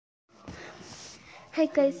Hey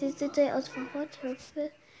guys, it's the day of Water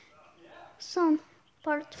Sun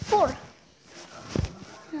Part 4.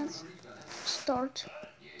 Let's start.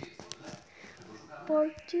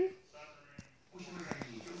 Part 2.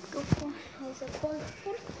 Go for is a part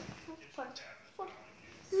 4. Part 4.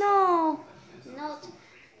 No, not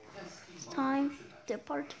time. The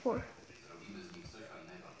part 4.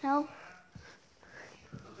 No.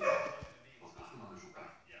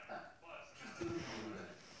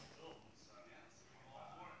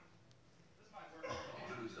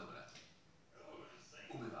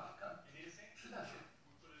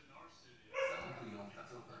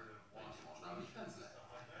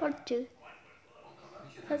 Part 2.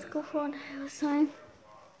 Let's go for the sign.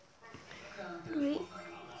 3.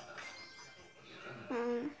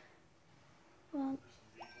 1.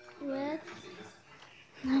 Red.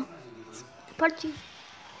 No. Part 2.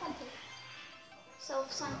 So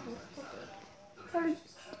something.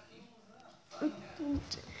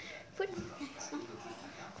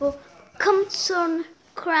 For Compton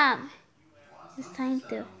Cram. It's time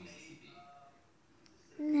to.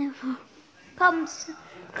 Never. Compton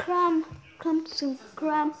Cram. Compton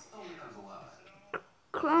Cram.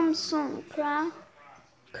 Crimson Cram.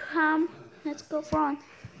 Cram. Let's go front.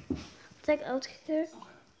 Take out here.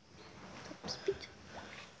 Top speed.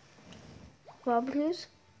 Wobblers.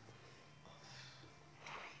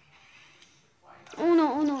 Oh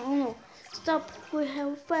no, oh no, oh no. Stop. We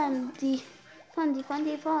have fun.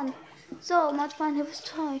 Fun. So much fun. It was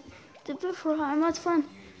toy. The before how much fun.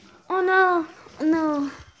 Oh no, oh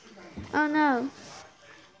no, oh no.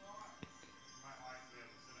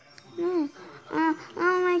 No.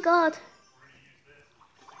 Oh my god.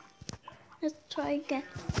 Let's try again.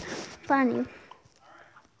 Funny.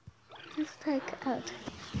 Let's take out.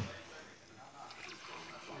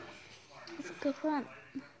 Let's go front.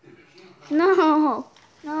 No.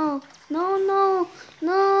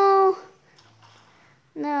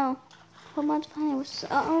 How much fun it was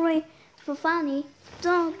sorry for funny.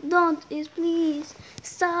 Don't please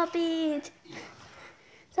stop it.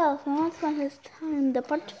 So for much fun this time the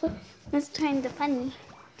part 4. Let's try the funny.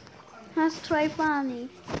 Let's try funny.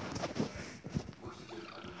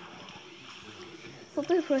 For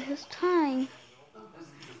before his time.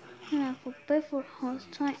 Yeah, for before his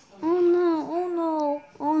time. Oh no.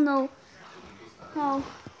 Oh,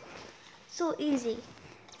 so easy.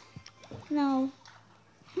 No.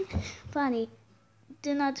 Funny.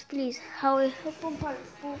 Do not please. How we help on part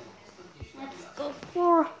 4. Let's go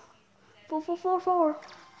 4. 4.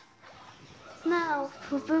 Now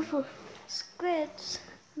for before squids.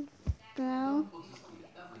 Now.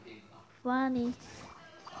 Funny.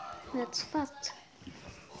 That's fast.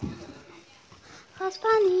 Fast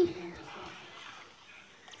funny.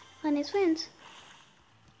 Funny twins.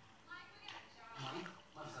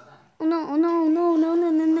 Oh no.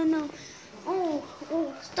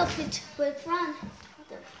 Oh, stop it. With run.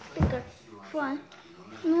 The bigger run.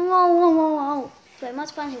 Whoa. So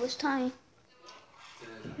much fun it was time.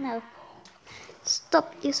 No.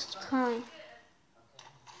 Stop this time.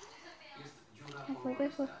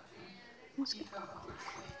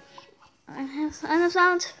 I have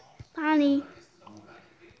sound. Funny.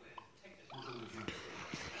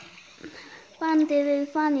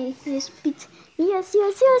 Funny. Repeat. Yes.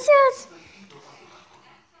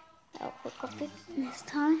 Oh, forgot it this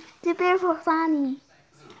time. The bear for funny.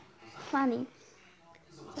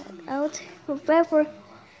 Out for bear for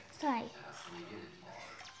side.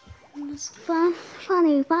 It's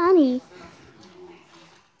funny.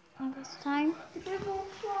 And this time, the bear for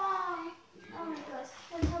fly. Oh my gosh,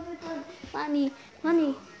 what have we done?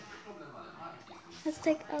 Funny. Let's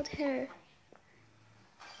take out hair.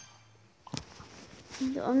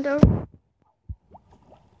 The under.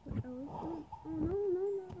 Oh no.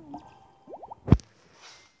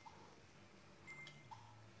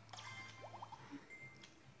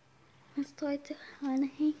 Let's try to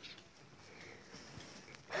honey.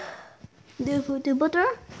 The butter.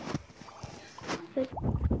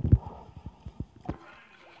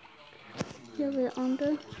 Here we're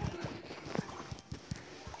under.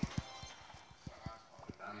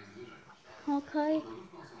 Okay,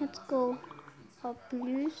 let's go up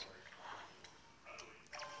blues.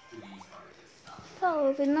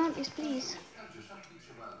 Oh, but not is please.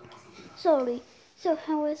 Sorry. So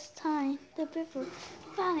how is time? The people.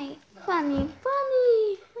 Funny.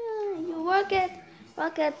 You work it.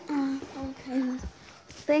 Okay.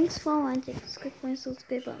 Thanks for watching. Subscribe and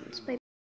subscribe. Bye.